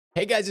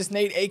Hey guys, it's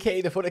Nate,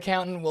 aka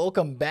TheFutAccountant.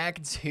 Welcome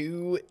back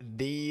to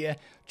the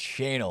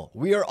channel.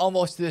 We are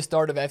almost to the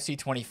start of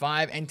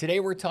FC25, and today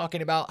we're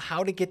talking about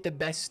how to get the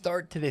best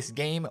start to this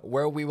game,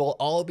 where we will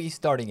all be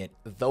starting it,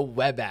 the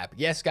web app.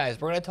 Yes,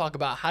 guys, we're going to talk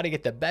about how to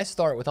get the best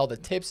start with all the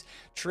tips,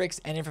 tricks,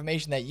 and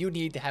information that you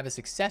need to have a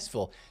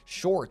successful,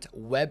 short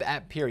web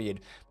app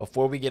period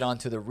before we get on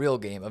to the real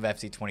game of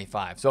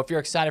FC25. So if you're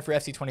excited for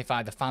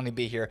FC25 to finally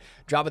be here,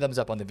 drop a thumbs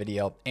up on the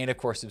video, and of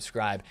course,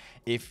 subscribe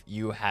if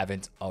you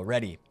haven't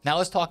already. Now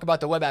let's talk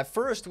about the web app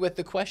first with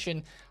the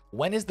question,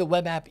 when is the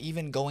web app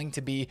even going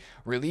to be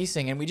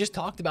releasing? And we just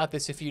talked about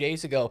this a few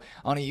days ago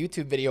on a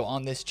YouTube video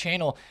on this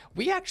channel.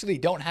 We actually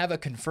don't have a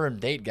confirmed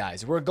date,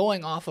 guys. We're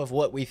going off of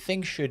what we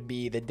think should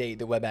be the date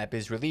the web app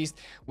is released,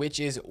 which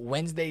is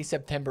Wednesday,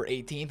 September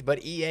 18th.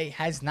 But EA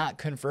has not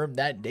confirmed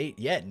that date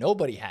yet.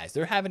 Nobody has.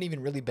 There haven't even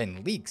really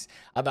been leaks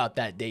about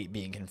that date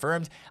being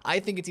confirmed.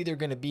 I think it's either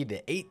going to be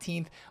the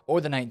 18th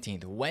or the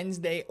 19th,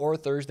 Wednesday or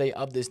Thursday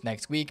of this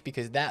next week,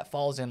 because that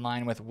falls in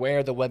line with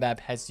where the web app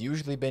has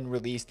usually been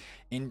released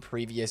in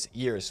previous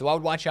years. So I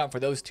would watch out for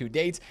those two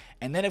dates.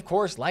 And then of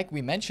course, like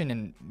we mentioned,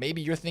 and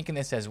maybe you're thinking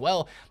this as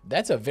well,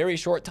 that's a very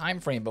short time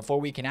frame before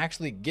we can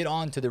actually get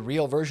on to the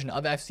real version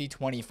of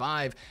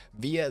FC25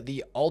 via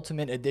the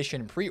Ultimate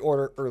Edition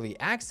pre-order early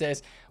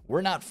access.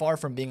 We're not far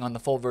from being on the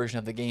full version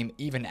of the game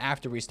even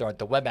after we start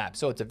the web app.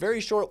 So it's a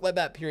very short web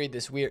app period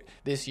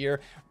this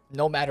year,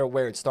 no matter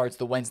where it starts,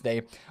 the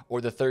Wednesday or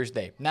the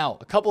Thursday. Now,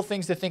 a couple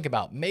things to think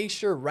about. Make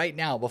sure right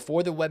now,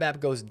 before the web app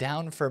goes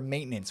down for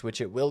maintenance,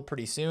 which it will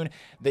pretty soon,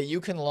 that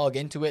you can log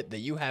into it, that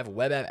you have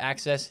web app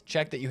access.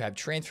 Check that you have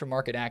transfer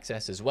market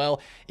access as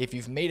well. If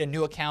you've made a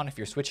new account, if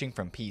you're switching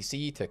from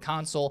PC to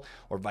console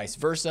or vice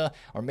versa,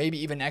 or maybe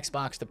even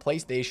Xbox to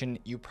PlayStation,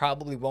 you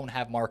probably won't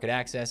have market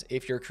access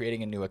if you're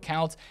creating a new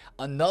account.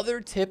 Another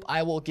tip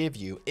I will give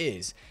you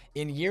is,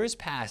 in years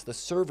past, the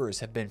servers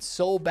have been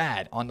so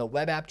bad on the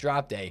web app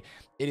drop day.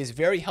 It is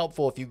very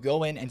helpful if you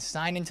go in and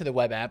sign into the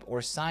web app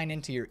or sign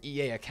into your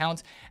EA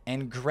account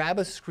and grab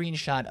a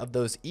screenshot of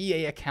those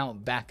EA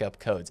account backup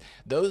codes.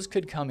 Those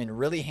could come in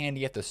really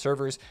handy if the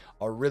servers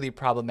are really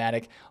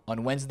problematic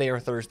on Wednesday or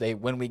Thursday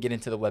when we get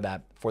into the web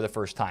app for the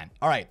first time.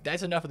 All right,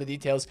 that's enough of the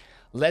details.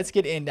 Let's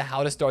get into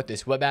how to start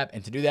this web app.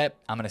 And to do that,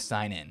 I'm going to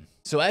sign in.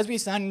 So as we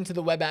sign into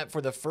the web app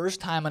for the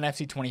first time on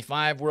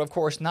FC25, we're of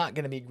course not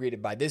going to be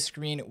greeted by this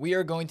screen. We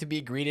are going to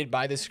be greeted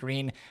by the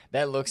screen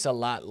that looks a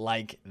lot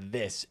like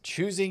this.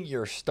 Choosing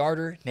your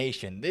starter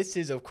nation. This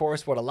is of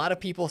course what a lot of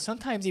people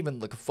sometimes even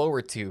look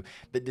forward to,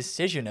 the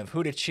decision of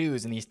who to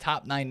choose in these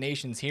top 9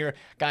 nations here.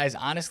 Guys,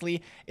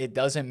 honestly, it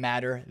doesn't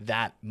matter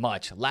that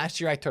much. Last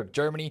year I took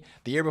Germany.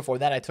 The year before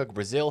that I took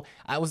Brazil.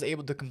 I was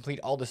able to complete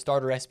all the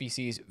starter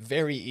SBCs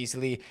very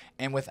easily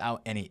and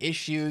without any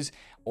issues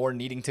or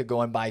needing to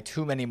go and buy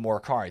too many more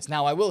cards.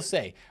 Now, I will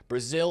say,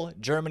 Brazil,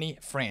 Germany,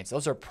 France,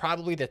 those are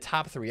probably the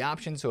top 3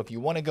 options. So if you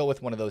want to go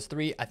with one of those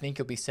 3, I think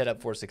you'll be set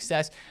up for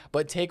success.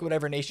 But take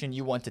whatever nation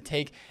you want to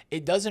take.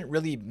 It doesn't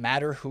really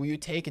matter who you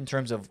take in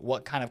terms of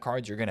what kind of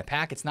cards you're going to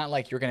pack. It's not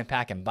like you're going to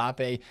pack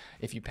Mbappe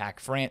if you pack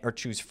France or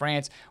choose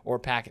France, or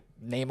pack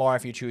Neymar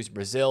if you choose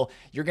Brazil.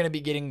 You're going to be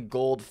getting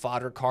gold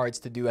fodder cards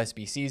to do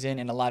SBCs in,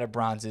 and a lot of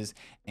bronzes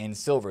and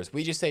silvers.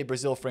 We just say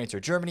Brazil, France, or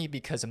Germany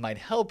because it might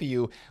help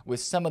you with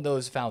some of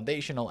those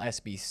foundational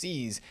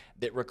SBCs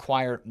that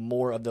require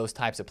more of those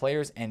types of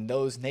players, and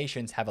those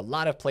nations have a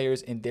lot of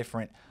players in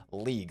different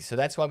leagues. So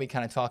that's why we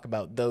kind of talk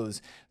about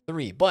those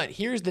 3. But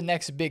here's the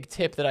next big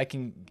tip that I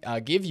can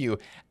give you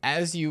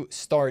as you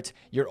start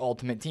your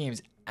ultimate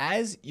teams.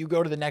 As you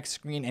go to the next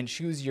screen and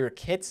choose your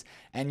kits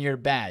and your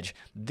badge,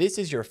 this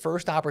is your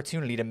first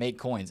opportunity to make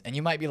coins. And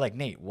you might be like,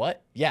 Nate,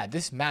 what? Yeah,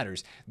 this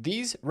matters.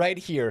 These right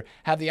here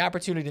have the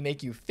opportunity to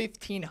make you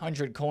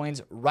 1,500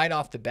 coins right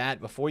off the bat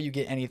before you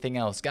get anything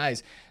else.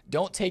 Guys,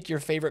 don't take your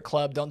favorite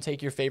club, don't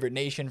take your favorite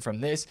nation from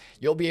this.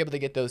 You'll be able to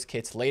get those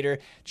kits later.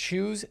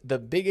 Choose the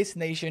biggest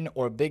nation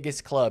or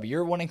biggest club.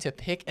 You're wanting to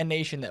pick a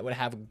nation that would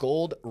have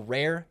gold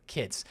rare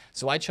kits.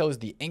 So I chose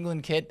the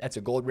England kit. That's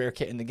a gold rare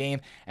kit in the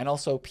game, and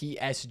also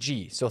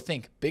PSG. So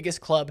think biggest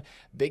club,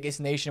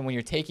 biggest nation when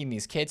you're taking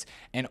these kits,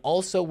 and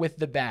also with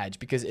the badge,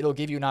 because it'll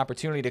give you an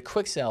opportunity to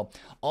quick sell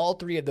all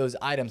 3 of those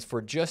items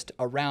for just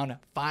around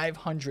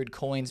 500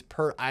 coins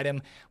per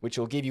item, which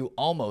will give you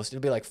almost,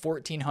 it'll be like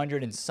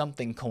 1,400 and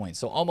something coins.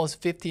 So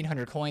almost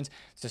 1,500 coins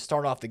to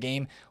start off the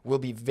game will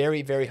be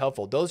very, very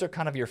helpful. Those are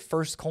kind of your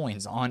first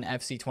coins on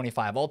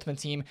FC25 Ultimate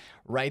Team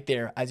right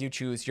there as you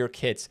choose your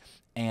kits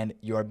and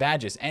your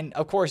badges. And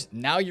of course,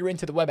 now you're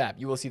into the web app.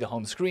 You will see the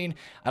home screen.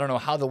 I don't know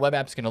how the web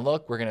app's going to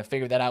look. We're going to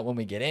figure that out when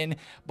we get in.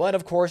 But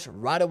of course,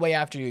 right away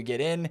after you get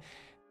in,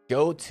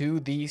 go to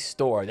the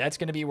store. That's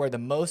going to be where the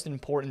most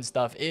important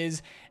stuff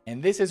is.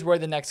 And this is where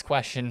the next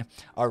question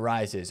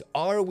arises.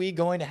 Are we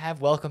going to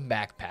have welcome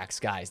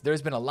backpacks, guys?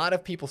 There's been a lot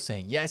of people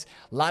saying yes,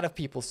 a lot of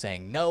people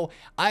saying no.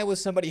 I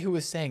was somebody who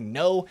was saying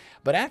no,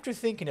 but after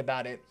thinking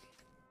about it,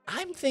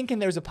 I'm thinking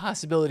there's a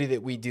possibility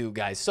that we do,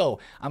 guys. So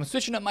I'm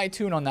switching up my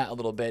tune on that a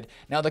little bit.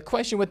 Now, the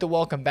question with the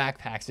welcome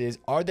backpacks is,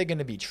 are they going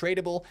to be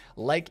tradable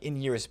like in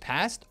years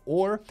past,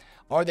 or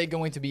are they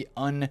going to be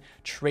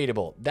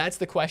untradeable? That's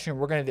the question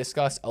we're going to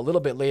discuss a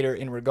little bit later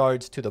in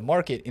regards to the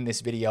market in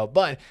this video.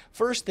 But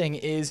first thing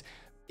is,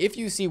 if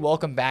you see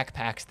welcome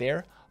backpacks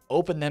there,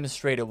 open them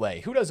straight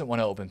away. Who doesn't want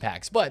to open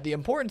packs? But the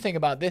important thing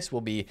about this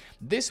will be,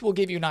 this will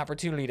give you an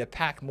opportunity to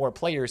pack more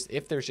players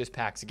if there's just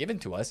packs given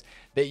to us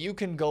that you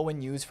can go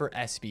and use for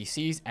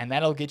SBCs, and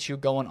that'll get you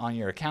going on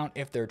your account.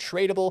 If they're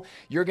tradable,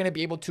 you're going to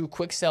be able to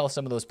quick sell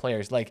some of those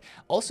players. Like,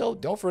 also,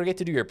 don't forget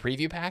to do your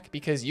preview pack,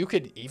 because you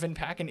could even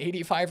pack an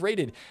 85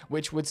 rated,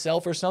 which would sell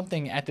for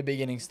something at the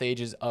beginning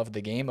stages of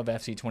the game of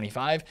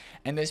FC25,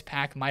 and this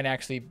pack might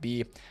actually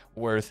be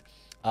worth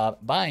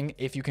buying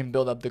if you can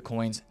build up the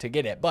coins to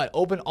get it. But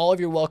open all of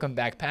your welcome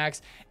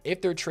backpacks.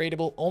 If they're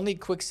tradable, only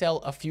quick sell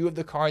a few of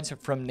the cards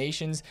from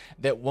nations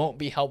that won't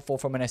be helpful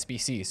from an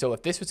SBC. So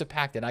if this was a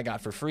pack that I got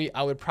for free,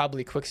 I would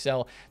probably quick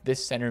sell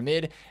this center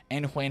mid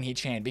and Huan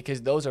He-Chan,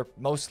 because those are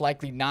most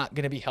likely not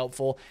going to be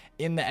helpful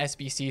in the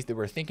SBCs that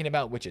we're thinking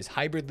about, which is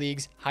hybrid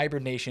leagues,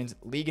 hybrid nations,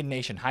 league and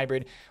nation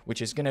hybrid,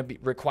 which is going to be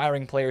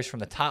requiring players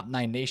from the top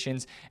 9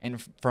 nations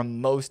and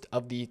from most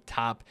of the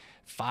top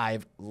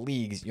 5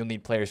 leagues. You'll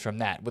need players from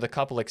that, with a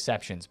couple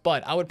exceptions.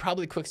 But I would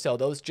probably quick sell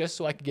those just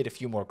so I could get a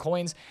few more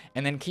coins,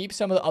 and then keep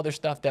some of the other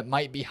stuff that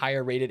might be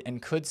higher rated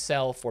and could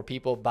sell for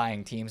people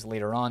buying teams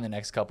later on the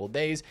next couple of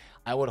days.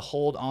 I would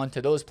hold on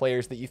to those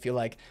players that you feel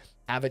like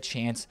have a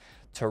chance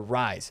to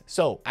rise.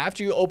 So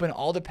after you open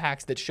all the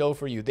packs that show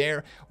for you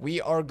there,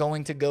 we are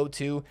going to go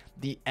to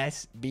the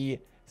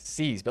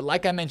SBCs. But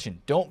like I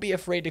mentioned, don't be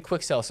afraid to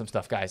quick sell some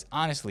stuff, guys.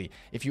 Honestly,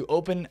 if you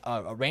open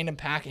a random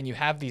pack and you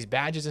have these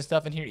badges and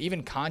stuff in here,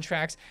 even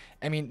contracts,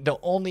 I mean, the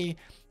only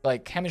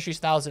like chemistry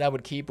styles that I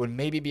would keep would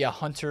maybe be a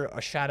hunter,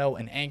 a shadow,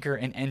 an anchor,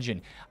 an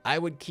engine. I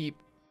would keep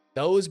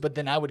those, but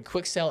then I would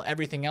quick sell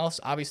everything else.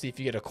 Obviously, if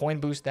you get a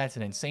coin boost, that's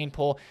an insane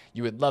pull.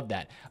 You would love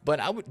that. But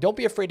don't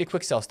be afraid to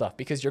quick sell stuff,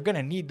 because you're going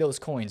to need those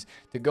coins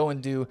to go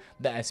and do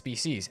the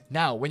SBCs.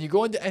 Now, when you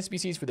go into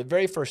SBCs for the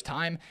very first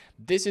time,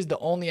 this is the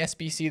only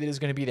SBC that is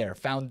going to be there.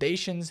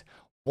 Foundations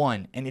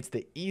 1, and it's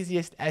the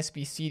easiest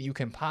SBC you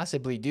can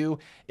possibly do.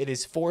 It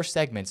is 4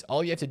 segments.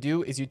 All you have to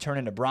do is you turn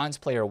into bronze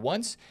player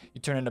once,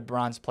 you turn into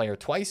bronze player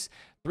twice,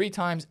 3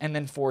 times, and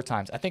then 4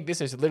 times. I think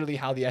this is literally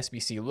how the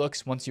SBC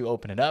looks once you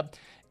open it up.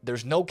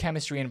 There's no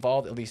chemistry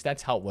involved. At least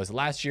that's how it was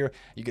last year.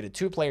 You get a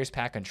 2 players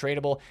pack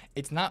untradeable.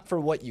 It's not for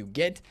what you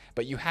get,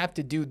 but you have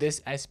to do this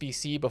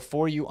SBC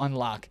before you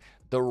unlock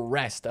the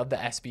rest of the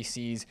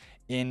SBCs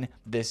in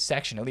this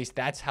section. At least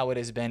that's how it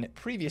has been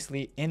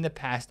previously in the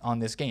past on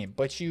this game.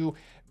 But you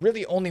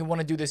really only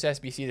want to do this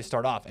SBC to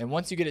start off. And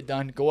once you get it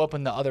done, go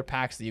open the other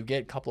packs that you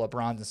get, a couple of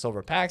bronze and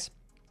silver packs.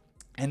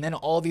 And then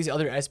all these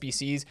other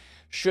SBCs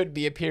should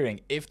be appearing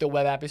if the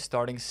web app is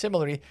starting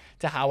similarly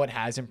to how it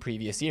has in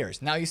previous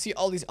years. Now you see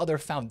all these other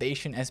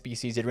foundation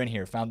SBCs that are in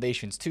here,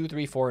 foundations 2,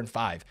 3, 4, and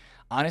 5.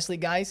 Honestly,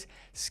 guys,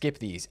 skip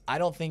these. I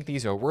don't think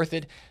these are worth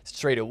it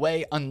straight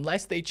away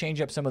unless they change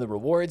up some of the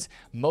rewards.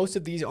 Most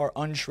of these are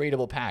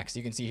untradeable packs.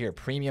 You can see here,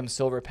 premium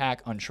silver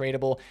pack,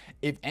 untradeable.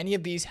 If any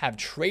of these have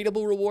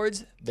tradable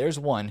rewards, there's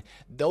one.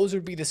 Those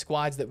would be the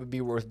squads that would be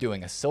worth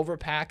doing. A silver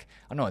pack,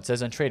 oh no, it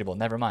says untradeable.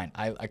 Never mind.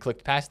 I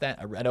clicked past that.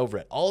 I read over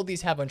it. All of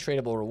these have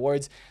untradeable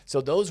rewards,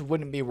 so those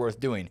wouldn't be worth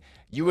doing.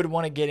 You would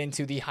want to get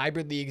into the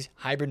hybrid leagues,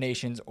 hybrid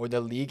nations, or the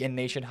league and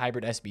nation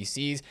hybrid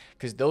SBCs,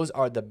 because those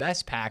are the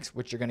best packs,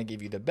 which are going to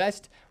give you the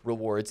best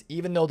rewards.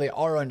 Even though they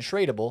are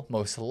untradeable,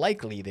 most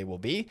likely they will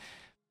be.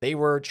 They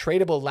were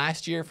tradable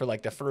last year for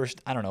like the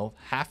first, I don't know,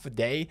 half a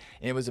day,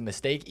 and it was a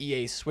mistake.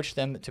 EA switched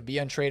them to be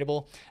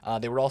untradeable.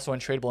 They were also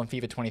untradeable in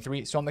FIFA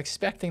 23, so I'm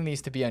expecting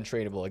these to be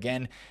untradeable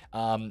again.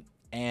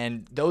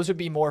 And those would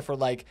be more for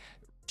like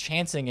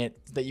chancing it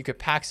that you could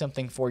pack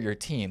something for your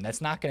team.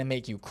 That's not going to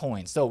make you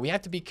coins. So we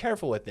have to be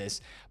careful with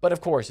this. But of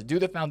course, do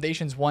the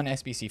Foundations 1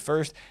 SBC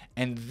first,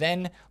 and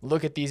then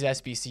look at these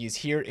SBCs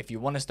here if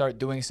you want to start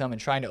doing some and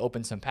trying to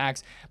open some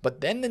packs.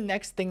 But then the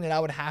next thing that I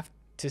would have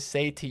to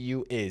say to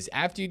you is,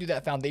 after you do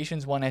that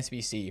Foundations 1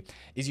 SBC,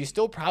 is you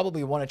still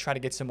probably want to try to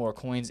get some more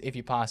coins if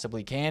you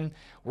possibly can.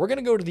 We're going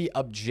to go to the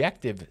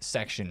objective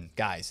section,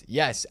 guys.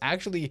 Yes,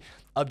 actually,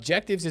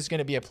 objectives is going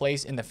to be a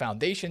place in the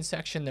foundation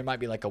section. There might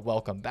be like a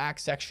welcome back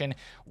section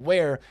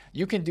where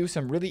you can do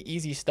some really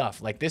easy stuff,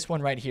 like this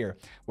one right here,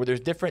 where there's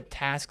different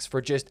tasks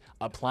for just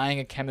applying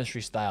a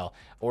chemistry style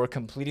or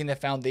completing the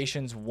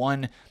Foundations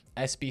 1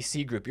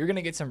 SBC group. You're going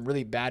to get some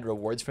really bad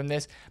rewards from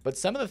this, but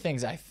some of the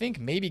things I think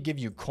maybe give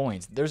you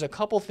coins. There's a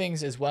couple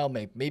things as well,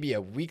 maybe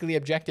a weekly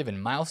objective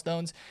and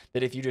milestones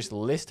that if you just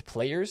list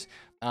players,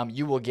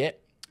 you will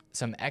get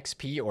some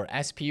XP or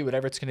SP,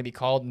 whatever it's going to be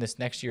called in this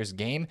next year's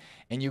game.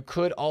 And you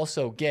could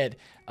also get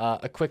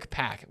a quick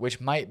pack, which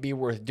might be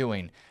worth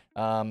doing.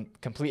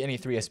 Complete any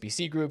 3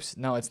 SBC groups.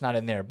 No, it's not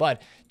in there,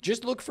 but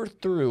just look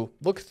through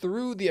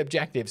the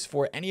objectives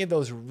for any of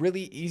those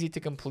really easy to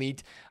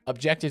complete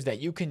objectives that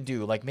you can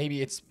do. Like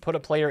maybe it's put a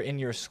player in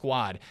your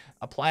squad,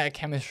 apply a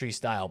chemistry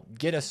style,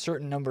 get a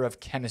certain number of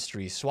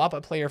chemistry, swap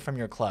a player from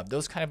your club.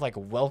 Those kind of like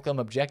welcome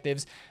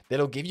objectives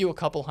that'll give you a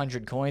couple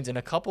hundred coins and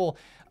a couple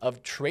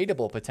of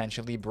tradable,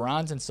 potentially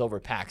bronze and silver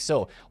packs.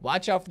 So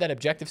watch out for that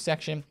objective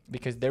section,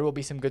 because there will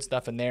be some good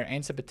stuff in there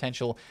and some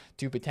potential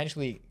to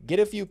potentially get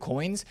a few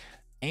coins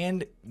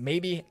and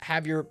maybe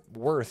have your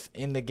worth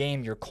in the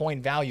game, your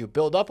coin value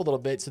build up a little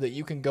bit so that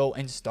you can go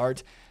and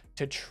start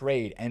to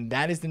trade. And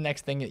that is the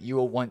next thing that you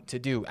will want to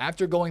do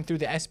after going through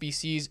the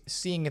SBCs,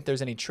 seeing if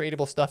there's any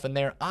tradable stuff in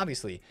there.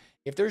 Obviously,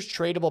 if there's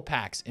tradable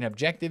packs in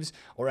objectives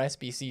or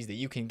SBCs that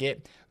you can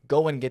get,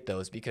 go and get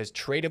those, because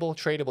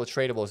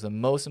tradable is the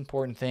most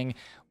important thing.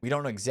 We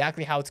don't know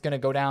exactly how it's going to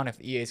go down,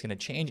 if EA is going to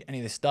change any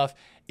of this stuff.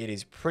 It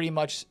is pretty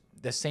much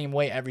the same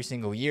way every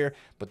single year,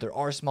 but there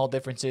are small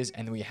differences,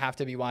 and we have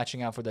to be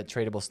watching out for that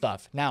tradable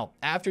stuff. Now,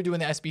 after doing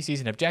the SBCs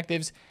and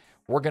objectives,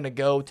 we're going to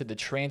go to the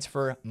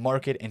transfer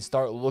market and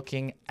start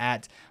looking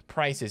at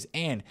prices.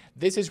 And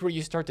this is where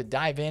you start to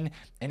dive in.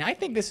 And I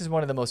think this is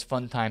one of the most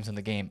fun times in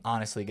the game,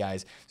 honestly,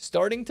 guys.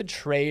 Starting to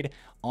trade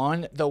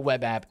on the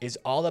web app is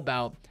all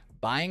about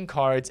buying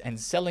cards and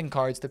selling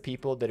cards to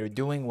people that are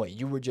doing what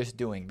you were just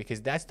doing,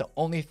 because that's the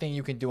only thing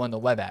you can do on the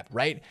web app,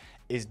 right?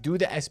 Is do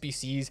the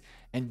SBCs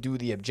and do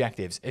the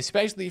objectives,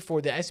 especially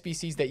for the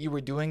SBCs that you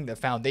were doing, the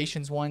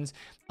foundations ones,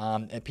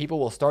 and people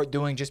will start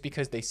doing just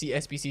because they see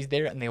SBCs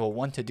there and they will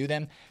want to do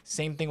them.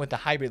 Same thing with the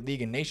hybrid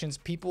league and nations.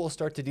 People will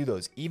start to do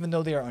those, even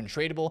though they are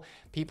untradeable.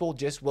 People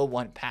just will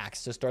want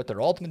packs to start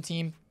their ultimate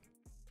team,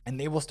 and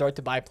they will start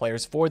to buy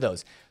players for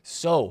those.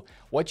 So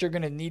what you're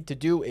going to need to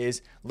do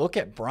is look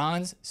at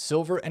bronze,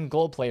 silver, and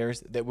gold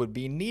players that would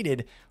be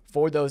needed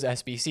for those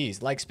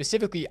SBCs. Like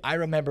specifically, I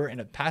remember in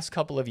the past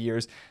couple of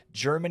years,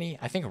 Germany,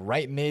 I think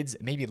right mids,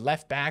 maybe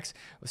left backs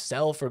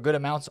sell for good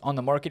amounts on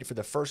the market for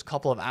the first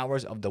couple of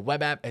hours of the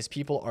web app as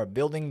people are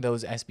building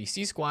those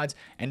SBC squads.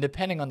 And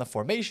depending on the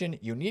formation,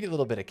 you need a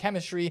little bit of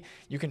chemistry.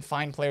 You can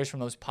find players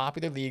from those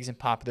popular leagues and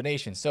popular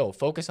nations. So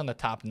focus on the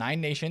top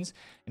 9 nations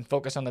and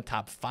focus on the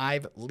top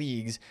 5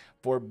 leagues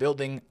for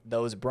building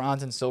those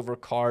bronze and silver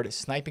card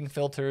sniping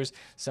filters,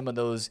 some of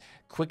those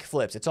quick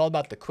flips. It's all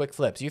about the quick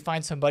flips. You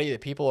find somebody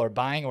that people are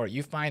buying, or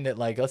you find that,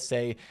 like, let's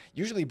say,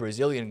 usually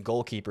Brazilian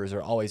goalkeepers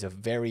are always a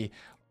very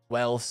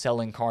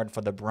well-selling card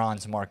for the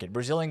bronze market.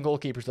 Brazilian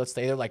goalkeepers, let's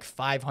say they're like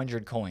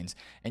 500 coins,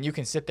 and you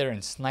can sit there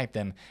and snipe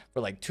them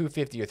for like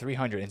 250 or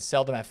 300 and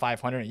sell them at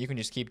 500, and you can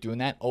just keep doing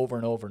that over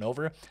and over and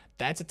over.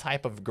 That's a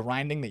type of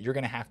grinding that you're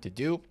going to have to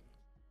do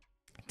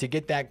to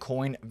get that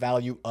coin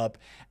value up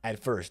at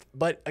first.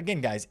 But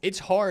again, guys, it's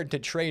hard to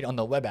trade on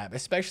the web app,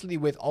 especially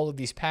with all of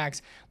these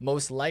packs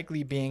most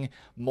likely being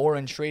more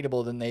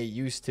untradeable than they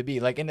used to be.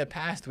 Like in the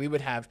past, we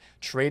would have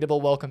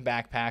tradable welcome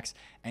back packs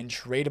and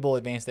tradable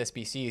advanced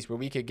SBCs where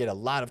we could get a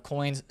lot of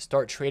coins,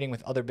 start trading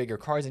with other bigger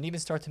cards, and even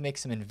start to make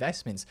some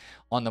investments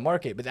on the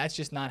market. But that's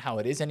just not how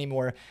it is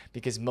anymore,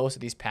 because most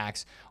of these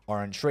packs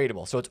are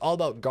untradeable. So it's all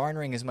about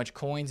garnering as much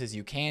coins as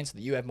you can so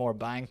that you have more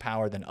buying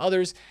power than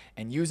others,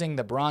 and using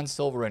the bronze,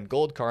 silver, and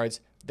gold cards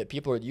that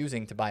people are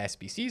using to buy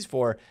SBCs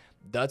for.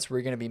 That's where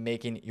you're going to be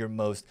making your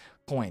most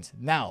coins.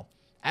 Now,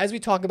 as we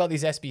talk about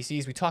these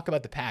SBCs, we talk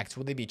about the packs.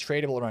 Will they be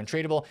tradable or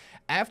untradeable?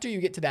 After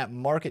you get to that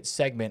market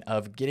segment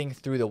of getting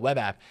through the web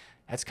app,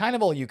 that's kind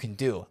of all you can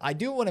do. I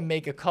do want to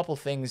make a couple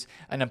things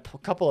and a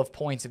couple of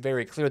points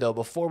very clear, though,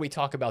 before we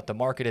talk about the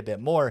market a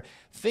bit more.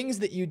 Things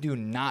that you do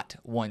not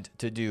want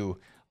to do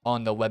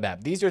on the web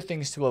app. These are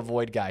things to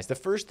avoid, guys. The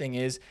first thing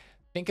is,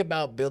 think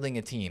about building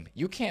a team.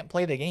 You can't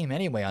play the game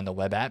anyway on the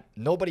web app.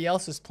 Nobody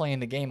else is playing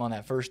the game on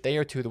that first day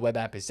or two the web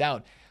app is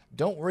out.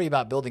 Don't worry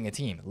about building a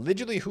team.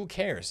 Literally, who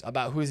cares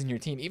about who's in your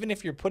team? Even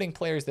if you're putting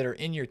players that are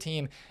in your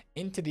team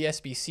into the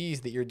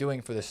SBCs that you're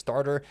doing for the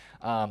starter,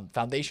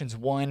 Foundations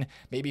 1,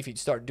 maybe if you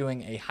start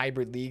doing a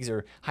hybrid leagues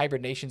or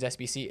hybrid nations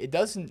SBC, it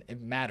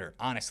doesn't matter,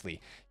 honestly.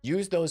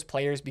 Use those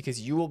players because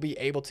you will be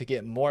able to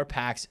get more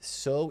packs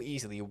so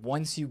easily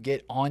once you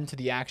get onto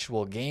the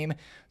actual game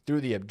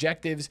through the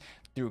objectives,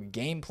 through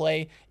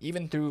gameplay,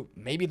 even through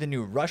maybe the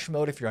new rush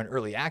mode. If you're on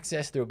early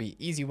access, there will be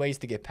easy ways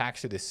to get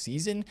packs through the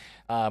season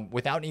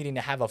without needing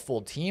to have a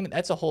full team.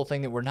 That's a whole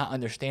thing that we're not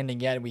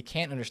understanding yet, and we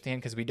can't understand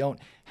because we don't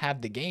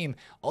have the game.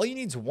 All you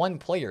need is one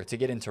player to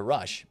get into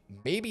rush.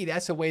 Maybe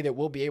that's a way that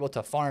we'll be able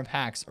to farm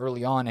packs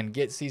early on and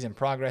get season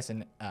progress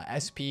and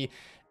SP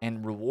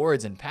and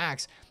rewards and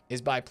packs,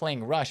 is by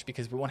playing rush,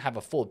 because we won't have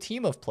a full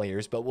team of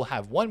players, but we'll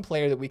have one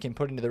player that we can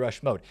put into the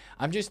rush mode.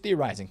 I'm just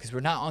theorizing because we're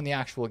not on the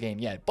actual game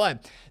yet,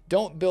 but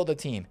don't build a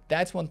team.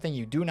 That's one thing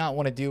you do not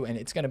want to do, and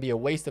it's going to be a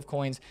waste of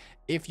coins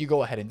if you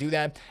go ahead and do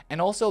that.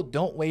 And also,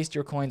 don't waste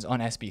your coins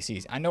on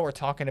SBCs. I know we're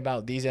talking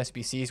about these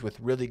SBCs with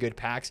really good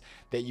packs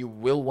that you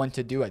will want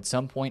to do at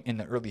some point in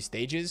the early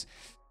stages,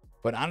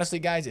 but honestly,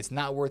 guys, it's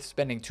not worth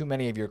spending too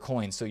many of your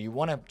coins. So you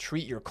want to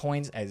treat your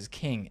coins as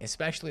king,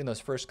 especially in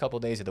those first couple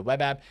days of the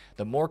web app.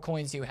 The more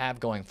coins you have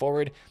going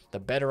forward, the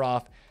better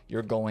off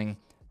you're going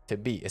to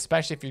be,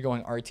 especially if you're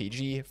going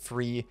RTG,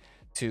 free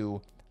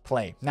to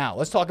play. Now,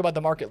 let's talk about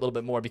the market a little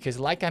bit more, because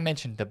like I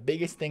mentioned, the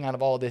biggest thing out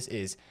of all of this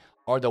is,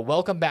 are the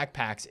welcome back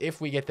packs,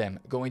 if we get them,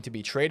 going to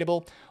be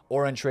tradable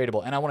or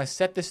untradeable? And I want to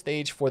set the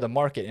stage for the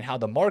market and how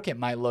the market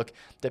might look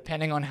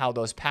depending on how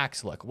those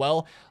packs look.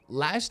 Well,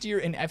 last year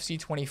in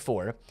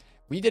FC24,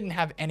 we didn't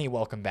have any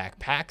welcome back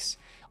packs.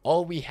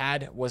 All we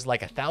had was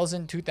like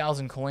 1,000,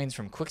 2,000 coins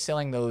from quick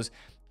selling those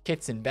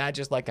kits and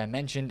badges like I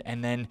mentioned,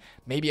 and then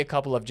maybe a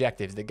couple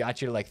objectives that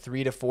got you to like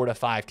 3 to 4 to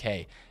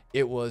 5K.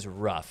 It was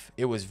rough.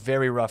 It was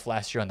very rough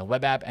last year on the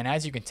web app. And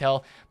as you can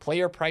tell,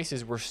 player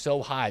prices were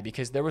so high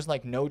because there was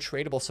like no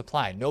tradable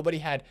supply. Nobody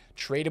had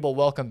tradable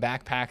welcome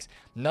backpacks.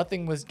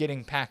 Nothing was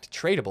getting packed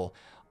tradable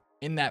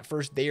in that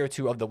first day or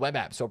two of the web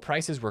app. So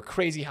prices were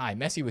crazy high.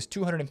 Messi was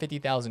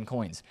 250,000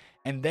 coins.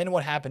 And then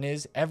what happened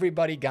is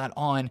everybody got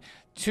on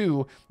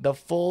to the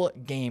full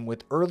game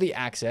with early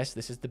access.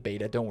 This is the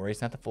beta, don't worry,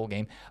 it's not the full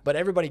game. But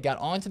everybody got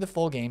onto the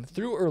full game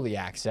through early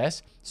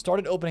access,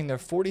 started opening their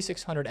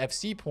 4,600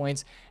 FC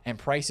points, and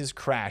prices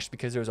crashed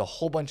because there was a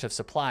whole bunch of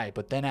supply.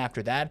 But then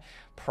after that,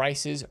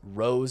 prices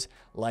rose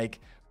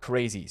like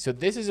crazy. So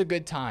this is a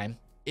good time,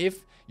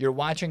 if you're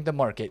watching the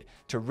market,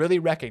 to really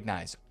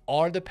recognize,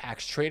 are the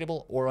packs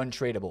tradable or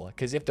untradeable?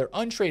 Because if they're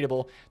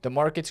untradeable, the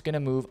market's going to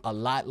move a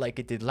lot like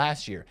it did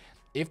last year.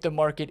 If the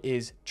market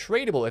is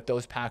tradable, if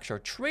those packs are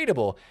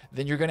tradable,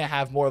 then you're going to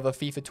have more of a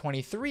FIFA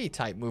 23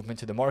 type movement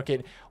to the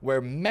market,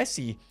 where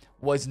Messi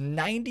was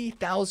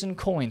 90,000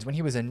 coins when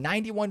he was a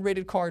 91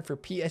 rated card for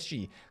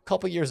PSG a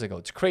couple years ago.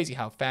 It's crazy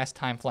how fast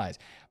time flies.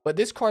 But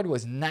this card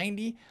was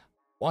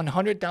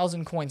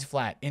 100,000 coins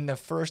flat in the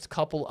first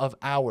couple of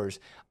hours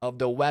of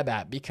the web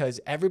app, because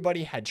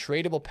everybody had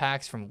tradable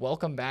packs from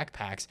welcome back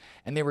packs,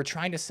 and they were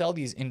trying to sell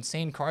these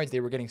insane cards they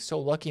were getting so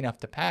lucky enough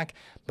to pack,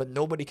 but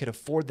nobody could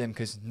afford them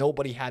because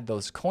nobody had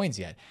those coins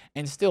yet.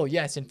 And still,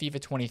 yes, in FIFA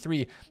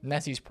 23,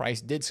 Messi's price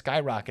did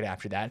skyrocket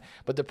after that,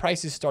 but the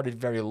prices started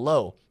very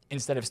low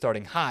instead of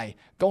starting high,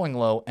 going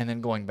low, and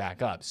then going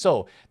back up.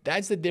 So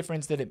that's the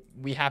difference that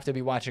we have to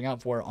be watching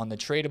out for on the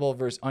tradable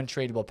versus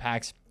untradable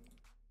packs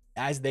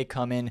as they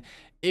come in,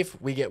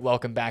 if we get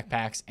welcome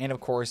backpacks, and of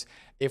course,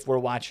 if we're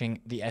watching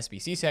the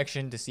SBC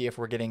section to see if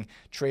we're getting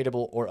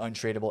tradable or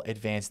untradable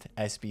advanced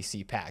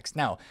SBC packs.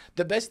 Now,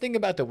 the best thing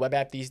about the web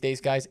app these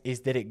days, guys,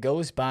 is that it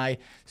goes by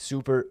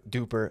super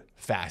duper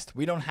fast.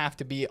 We don't have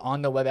to be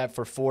on the web app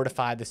for 4 to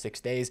 5 to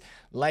 6 days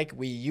like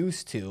we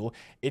used to.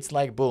 It's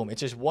like, boom,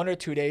 it's just 1 or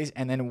 2 days,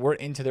 and then we're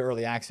into the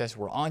early access,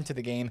 we're onto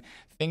the game,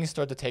 things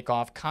start to take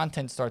off,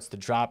 content starts to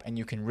drop, and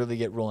you can really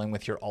get rolling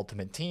with your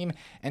ultimate team,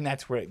 and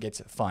that's where it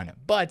gets fun.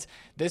 But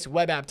this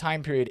web app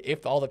time period,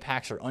 if all the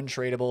packs are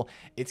untradable,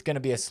 it's going to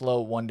be a slow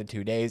 1 to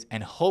 2 days,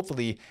 and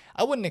hopefully,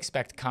 I wouldn't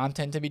expect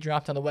content to be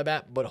dropped on the web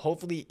app, but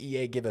hopefully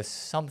EA give us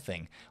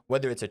something,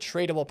 whether it's a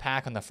tradable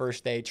pack on the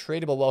first day,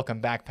 tradable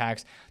welcome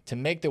backpacks, to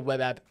make the web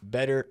app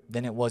better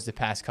than it was the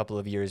past couple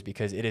of years,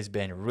 because it has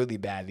been really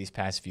bad these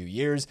past few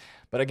years.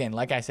 But again,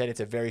 like I said, it's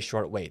a very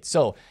short wait.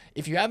 So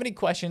if you have any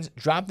questions,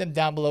 drop them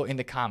down below in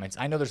the comments.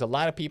 I know there's a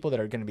lot of people that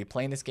are going to be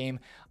playing this game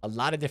a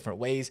lot of different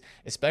ways,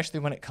 especially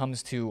when it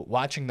comes to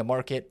watching the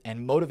market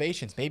and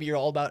motivations. Maybe you're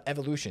all about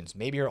evolutions.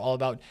 Maybe you're all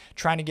about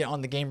trying to get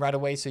on the game right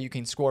away so you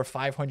can score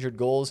 500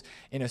 goals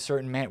in a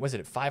certain minute. Was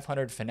it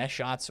 500 finesse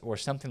shots or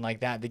something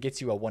like that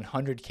gets you a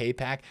 100K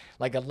pack?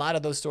 Like a lot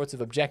of those sorts of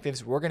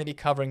objectives, we're going to be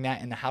covering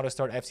that in the How to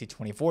Start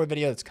FC24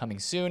 video that's coming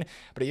soon.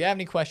 But if you have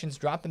any questions,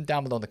 drop them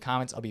down below in the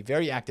comments. I'll be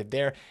very active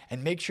there.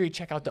 And make sure you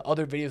check out the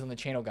other videos on the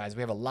channel, guys.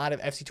 We have a lot of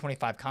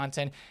FC25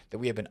 content that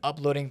we have been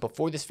uploading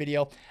before this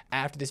video,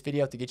 after this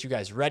video, to get you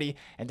guys ready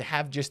and to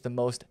have just the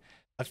most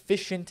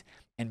efficient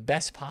and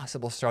best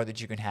possible start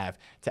that you can have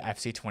to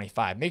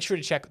FC25. Make sure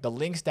to check the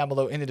links down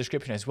below in the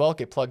description as well.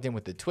 Get plugged in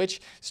with the Twitch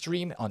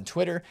stream on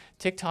Twitter,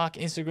 TikTok,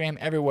 Instagram,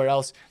 everywhere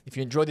else. If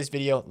you enjoyed this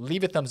video,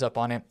 leave a thumbs up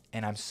on it.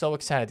 And I'm so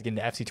excited to get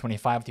into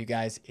FC25 with you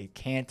guys. It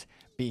can't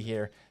be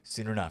here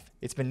soon enough.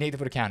 It's been Nate,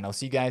 TheFutAccountant. I'll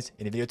see you guys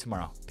in a video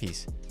tomorrow.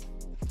 Peace.